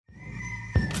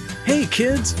Hey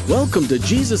kids, welcome to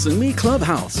Jesus and Me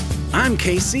Clubhouse. I'm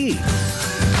KC.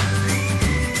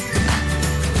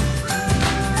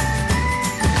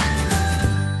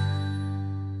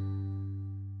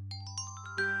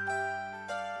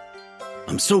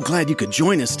 I'm so glad you could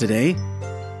join us today.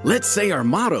 Let's say our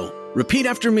motto. Repeat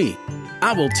after me.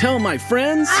 I will tell my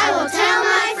friends. I will tell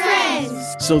my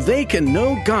friends. So they can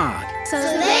know God. So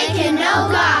they can know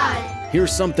God.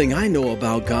 Here's something I know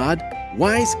about God.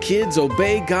 Wise kids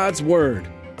obey God's word.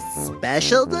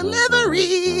 Special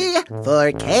delivery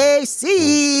for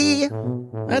KC.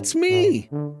 That's me.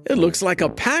 It looks like a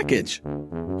package.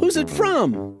 Who's it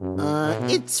from?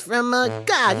 It's from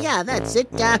God. Yeah, that's it.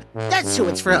 That's who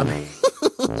it's from.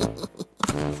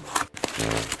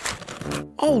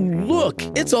 Oh, look,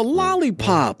 it's a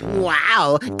lollipop.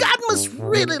 Wow, God must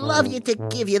really love you to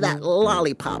give you that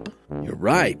lollipop. You're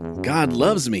right. God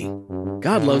loves me.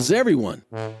 God loves everyone.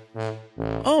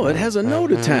 Oh, it has a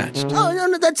note attached. Oh,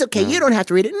 no, that's okay. You don't have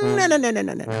to read it. No.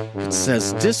 It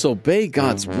says disobey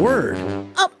God's word.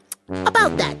 Oh,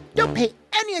 about that, don't pay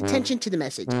any attention to the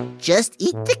message. Just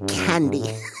eat the candy.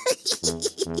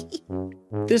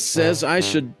 This says I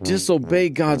should disobey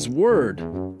God's word.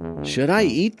 Should I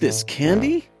eat this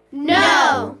candy?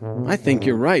 No! I think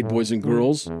you're right, boys and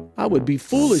girls. I would be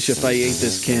foolish if I ate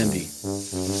this candy.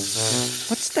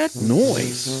 What's that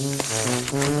noise?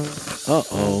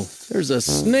 Uh-oh, there's a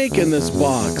snake in this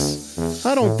box.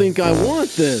 I don't think I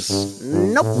want this.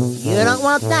 Nope, you don't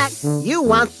want that. You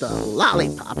want the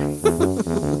lollipop.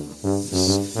 The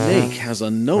snake has a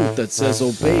note that says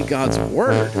obey God's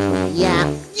word.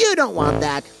 Yeah, you don't want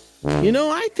that. You know,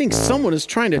 I think someone is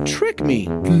trying to trick me.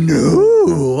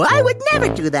 No, I would never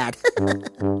do that.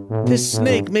 This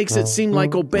snake makes it seem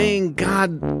like obeying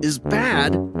God is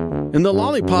bad, and the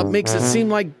lollipop makes it seem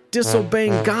like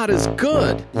disobeying God is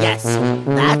good. Yes,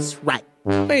 that's right.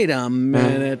 Wait a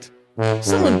minute.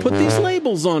 Someone put these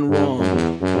labels on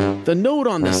wrong. The note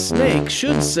on the snake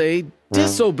should say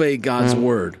disobey God's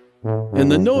word.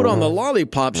 And the note on the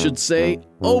lollipop should say,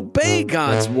 obey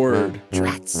God's word.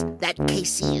 Drats, that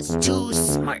KC is too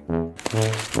smart.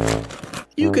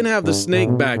 You can have the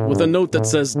snake back with a note that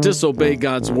says, disobey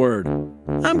God's word.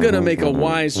 I'm going to make a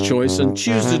wise choice and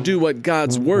choose to do what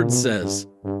God's word says.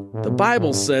 The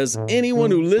Bible says anyone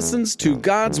who listens to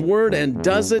God's word and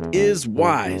does it is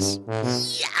wise.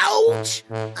 Ouch!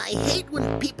 I hate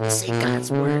when people say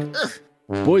God's word. Ugh.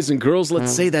 Boys and girls, let's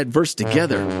say that verse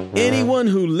together. Anyone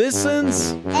who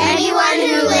listens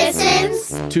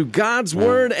to God's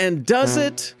word and does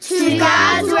it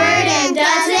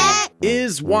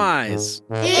is wise.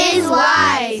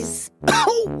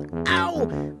 Oh,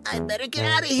 ow! I better get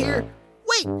out of here.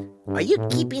 Wait, are you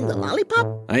keeping the lollipop?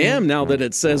 I am now that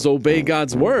it says obey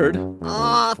God's word.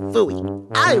 Aw, phooey.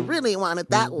 I really wanted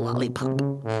that lollipop.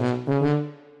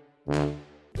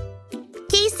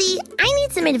 Casey, I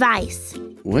need some advice.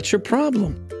 What's your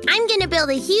problem? I'm gonna build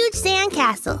a huge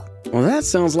sandcastle. Well, that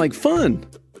sounds like fun.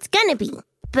 It's gonna be,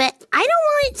 but I don't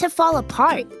want it to fall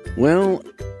apart. Well,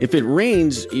 if it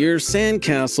rains, your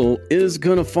sandcastle is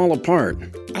gonna fall apart.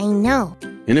 I know.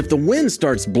 And if the wind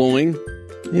starts blowing,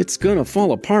 it's gonna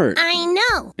fall apart. I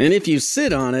know. And if you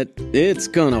sit on it, it's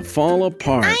gonna fall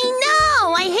apart. I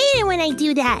know! I hate it when I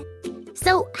do that.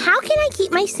 So how can I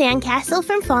keep my sandcastle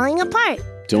from falling apart?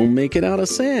 Don't make it out of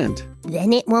sand.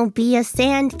 Then it won't be a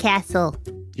sandcastle.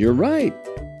 You're right.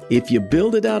 If you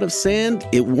build it out of sand,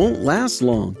 it won't last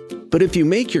long. But if you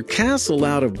make your castle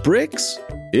out of bricks,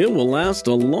 it will last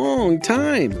a long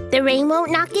time. The rain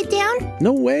won't knock it down?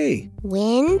 No way.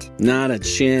 Wind? Not a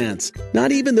chance.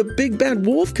 Not even the big bad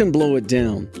wolf can blow it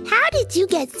down. How did you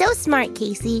get so smart,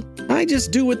 Casey? I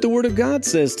just do what the Word of God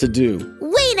says to do.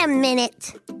 Wait a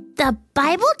minute. The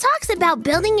Bible talks about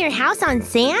building your house on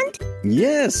sand?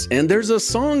 Yes, and there's a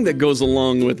song that goes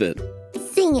along with it.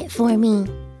 Sing it for me.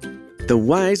 The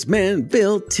wise man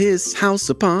built his house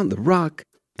upon the rock.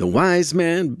 The wise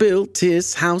man built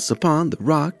his house upon the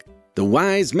rock. The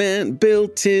wise man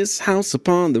built his house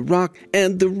upon the rock,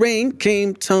 and the rain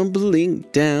came tumbling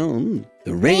down.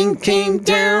 The rain came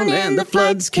down and the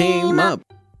floods came up.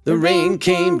 The rain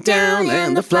came down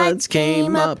and the floods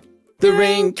came up. The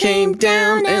rain came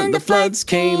down and the floods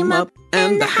came up,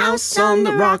 and the house on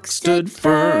the rock stood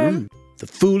firm. The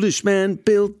foolish man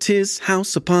built his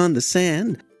house upon the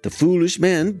sand. The foolish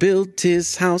man built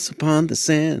his house upon the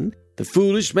sand. The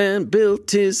foolish man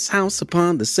built his house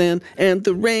upon the sand, and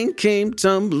the rain came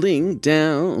tumbling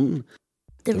down.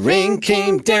 The rain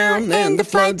came down and the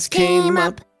floods came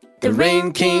up. The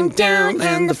rain came down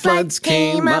and the floods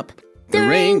came up. The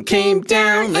rain came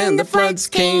down and the floods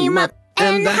came up,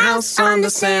 and the house on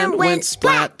the sand went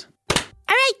splat. All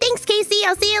right, right, thanks, Casey.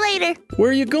 I'll see you later. Where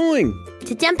are you going?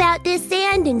 To dump out this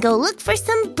sand and go look for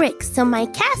some bricks so my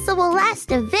castle will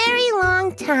last a very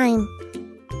long time.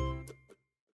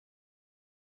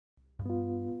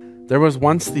 There was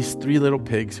once these 3 little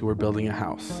pigs who were building a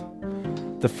house.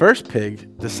 The first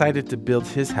pig decided to build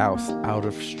his house out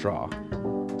of straw.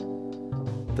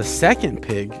 The second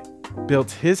pig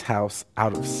built his house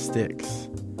out of sticks.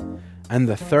 And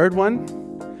the third one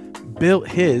built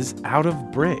his out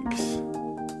of bricks.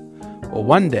 Well,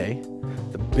 one day,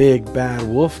 the big bad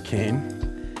wolf came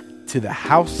to the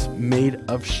house made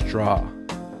of straw.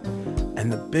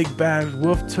 And the big bad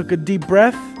wolf took a deep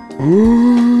breath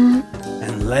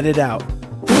and let it out.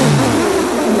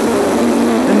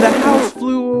 And the house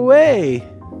flew away.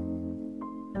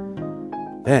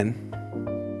 Then,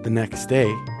 the next day,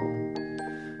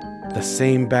 the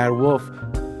same bad wolf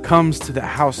comes to the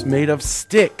house made of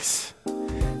sticks.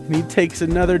 And he takes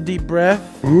another deep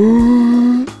breath.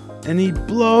 And he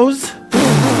blows.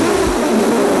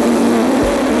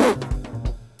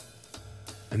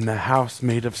 And the house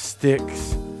made of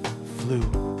sticks flew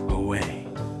away.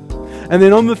 And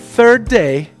then on the third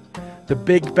day, the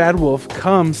big bad wolf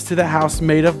comes to the house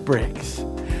made of bricks.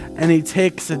 And he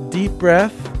takes a deep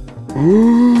breath.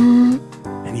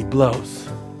 And he blows.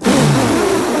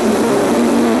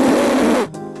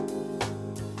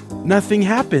 Nothing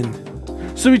happened.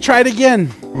 So he tried again.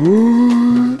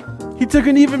 He took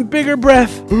an even bigger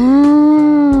breath.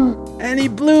 And he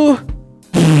blew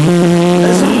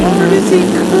as hard as he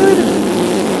could.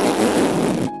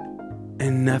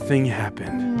 And nothing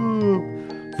happened.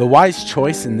 The wise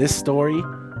choice in this story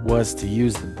was to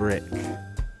use the brick.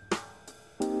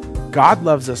 God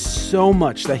loves us so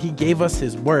much that he gave us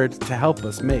his word to help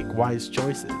us make wise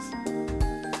choices.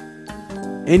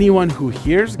 Anyone who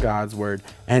hears God's word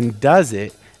and does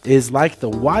it is like the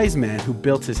wise man who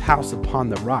built his house upon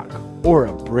the rock or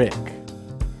a brick.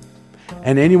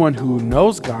 And anyone who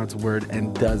knows God's word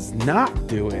and does not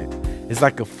do it is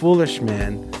like a foolish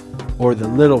man or the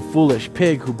little foolish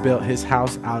pig who built his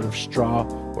house out of straw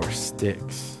or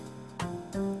sticks.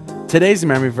 Today's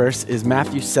memory verse is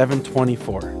Matthew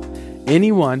 7:24.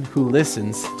 Anyone who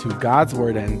listens to God's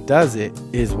word and does it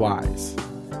is wise.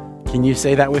 Can you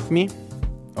say that with me?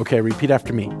 Okay, repeat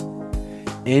after me.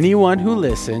 Anyone who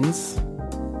listens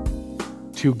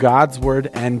to God's word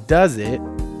and does it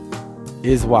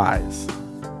is wise.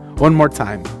 One more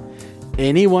time.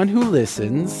 Anyone who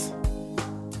listens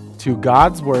to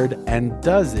God's word and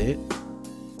does it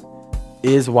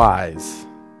is wise.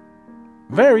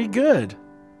 Very good.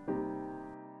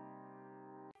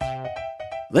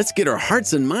 Let's get our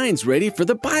hearts and minds ready for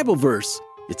the Bible verse.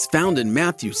 It's found in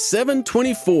Matthew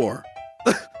 7:24.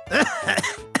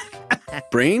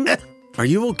 Brain, are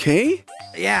you okay?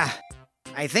 Yeah,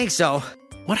 I think so.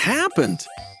 What happened?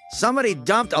 Somebody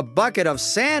dumped a bucket of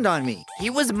sand on me. He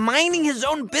was minding his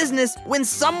own business when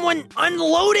someone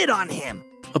unloaded on him.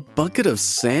 A bucket of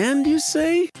sand, you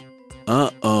say?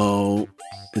 Uh-oh.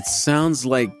 It sounds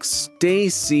like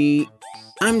Stacy.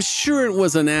 I'm sure it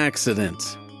was an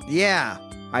accident. Yeah,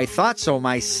 I thought so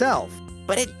myself.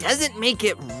 But it doesn't make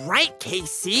it right,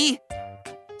 Casey.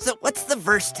 So what's the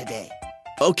verse today?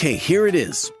 Okay, here it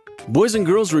is. Boys and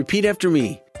girls, repeat after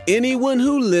me. Anyone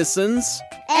who listens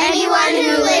Anyone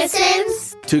who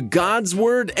listens to God's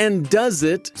word and does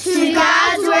it to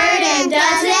God's word and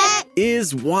does it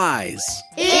is wise.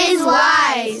 is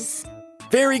wise.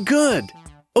 Very good.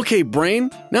 Okay,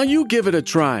 Brain, now you give it a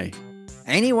try.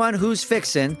 Anyone who's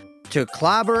fixin' to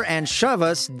clobber and shove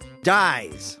us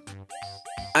dies.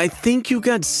 I think you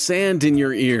got sand in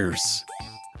your ears.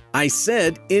 I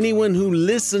said anyone who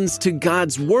listens to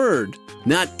God's word,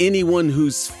 not anyone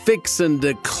who's fixin'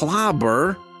 to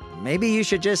clobber. Maybe you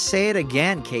should just say it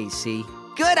again, Casey.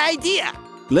 Good idea.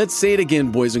 Let's say it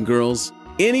again, boys and girls.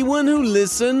 Anyone who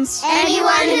listens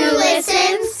Anyone who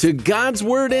listens to God's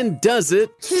word and does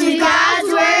it to God's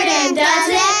word and does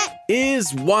it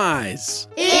is wise.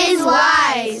 is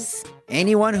wise.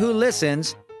 Anyone who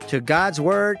listens to God's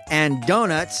word and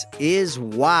donuts is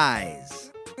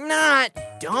wise. Not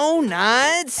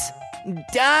donuts.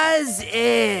 Does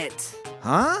it?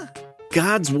 Huh?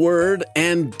 God's word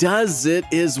and does it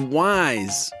is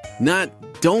wise, not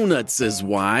donuts is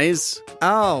wise.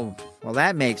 Oh, well,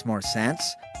 that makes more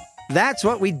sense. That's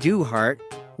what we do, Hart.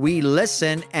 We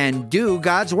listen and do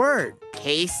God's word.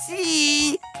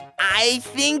 Casey, I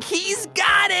think he's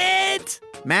got it.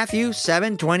 Matthew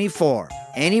 7:24.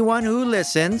 Anyone who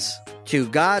listens to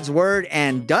God's word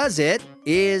and does it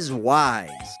is wise.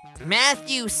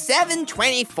 Matthew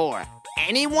 7:24.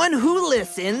 Anyone who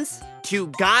listens to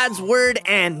God's word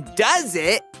and does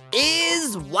it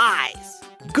is wise.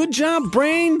 Good job,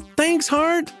 Brain. Thanks,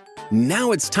 Heart.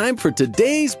 Now it's time for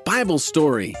today's Bible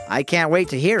story. I can't wait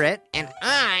to hear it. And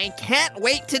I can't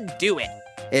wait to do it.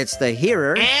 It's the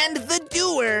hearer And the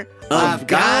doer Of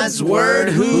God's Word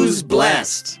who's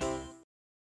blessed.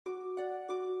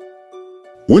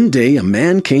 One day, a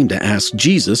man came to ask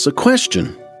Jesus a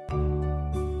question.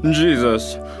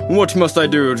 Jesus, what must I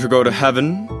do to go to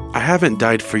heaven? I haven't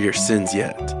died for your sins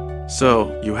yet,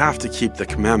 so you have to keep the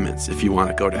commandments if you want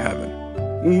to go to heaven.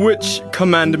 Which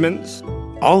commandments?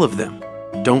 All of them.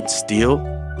 Don't steal,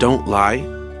 don't lie,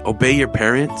 obey your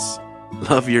parents,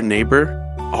 love your neighbor,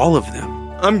 all of them.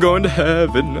 I'm going to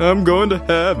heaven, I'm going to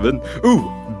heaven. Ooh,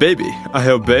 baby, I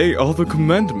obey all the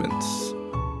commandments.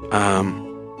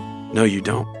 No you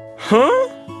don't.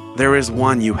 Huh? There is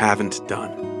one you haven't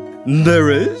done. There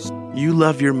is? You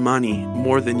love your money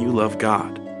more than you love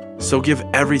God. So give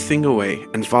everything away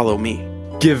and follow me.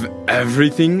 Give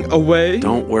everything away?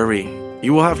 Don't worry.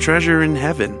 You will have treasure in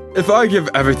heaven. If I give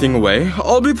everything away,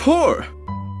 I'll be poor.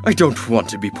 I don't want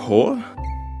to be poor.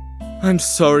 I'm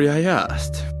sorry I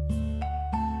asked.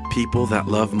 People that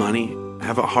love money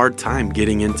have a hard time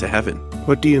getting into heaven.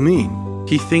 What do you mean?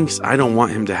 He thinks I don't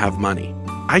want him to have money.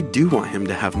 I do want him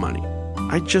to have money.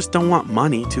 I just don't want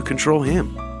money to control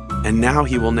him. And now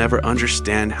he will never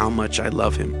understand how much I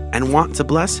love him and want to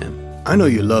bless him. I know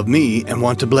you love me and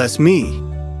want to bless me.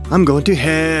 I'm going to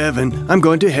heaven. I'm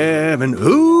going to heaven.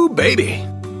 Ooh, baby.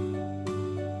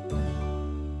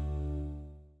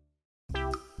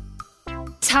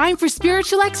 Time for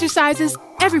spiritual exercises.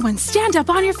 Everyone stand up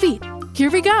on your feet. Here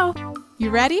we go. You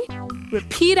ready?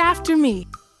 Repeat after me.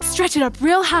 Stretch it up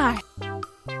real high.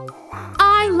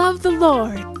 I love the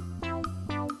Lord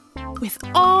with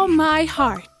all my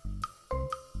heart.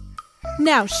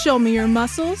 Now show me your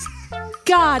muscles.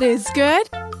 God is good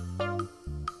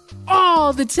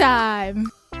all the time.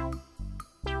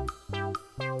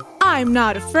 I'm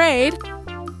not afraid.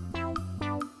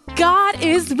 God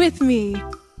is with me.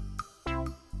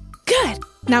 Good.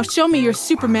 Now show me your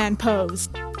Superman pose.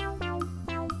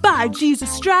 By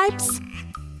Jesus' stripes,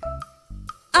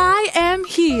 I am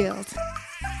healed.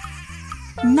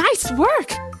 Nice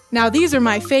work. Now these are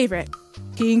my favorite.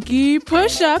 Pinky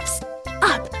push-ups.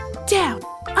 Up, down,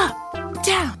 up,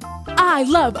 down. I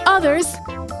love others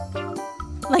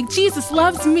like Jesus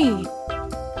loves me.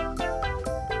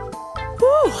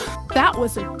 Whew, that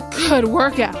was a good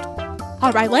workout.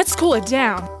 All right, let's cool it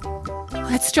down.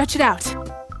 Let's stretch it out.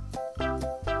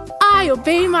 I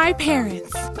obey my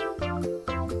parents,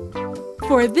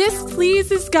 for this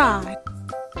pleases God.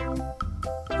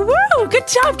 Woo! Good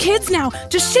job, kids. Now,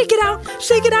 just shake it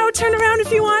out, turn around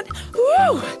if you want.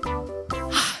 Woo!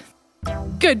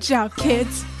 Good job,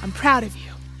 kids. I'm proud of you.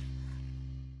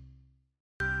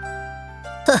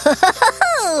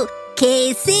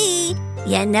 Casey,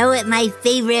 you know what my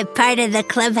favorite part of the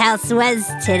clubhouse was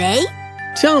today?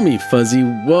 Tell me, Fuzzy,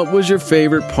 what was your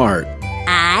favorite part?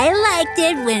 I liked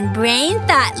it when Brain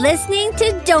thought listening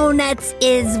to donuts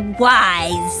is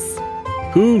wise.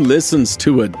 Who listens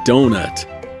to a donut?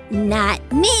 Not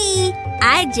me.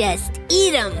 I just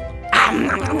eat them.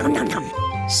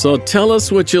 So tell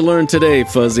us what you learned today,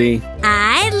 Fuzzy.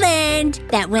 I learned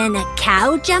that when a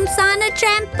cow jumps on a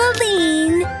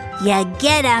trampoline, you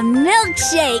get a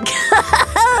milkshake.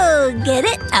 Get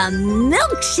it? A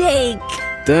milkshake.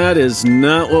 That is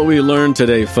not what we learned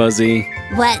today, Fuzzy.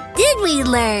 What did we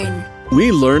learn?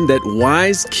 We learned that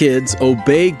wise kids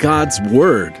obey God's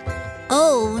word.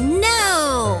 Oh,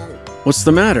 no. What's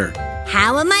the matter?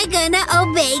 How am I gonna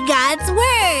obey God's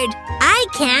word? I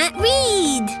can't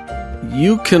read.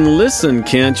 You can listen,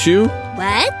 can't you?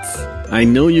 What? I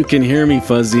know you can hear me,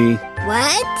 Fuzzy.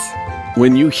 What?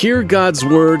 When you hear God's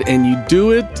word and you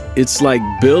do it, it's like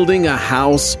building a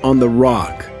house on the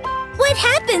rock. What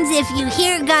happens if you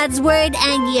hear God's word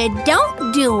and you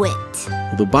don't do it?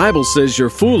 Well, the Bible says you're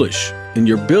foolish and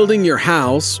you're building your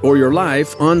house or your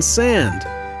life on sand.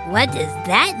 What does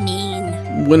that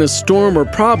mean? When a storm or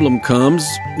problem comes,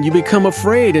 you become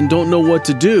afraid and don't know what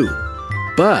to do.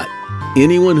 But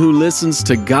anyone who listens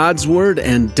to God's word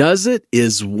and does it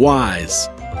is wise.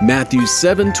 Mathew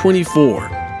 7:24.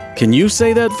 Can you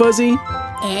say that, Fuzzy?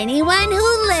 Anyone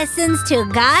who listens to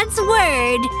God's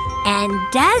word and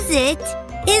does it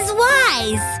is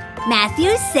wise.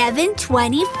 Matthew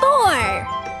 7:24.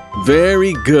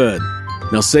 Very good.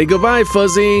 Now say goodbye,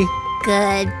 Fuzzy.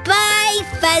 Goodbye,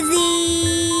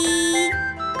 Fuzzy.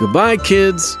 Goodbye,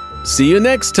 kids. See you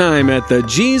next time at the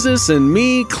Jesus and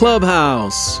Me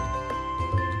Clubhouse.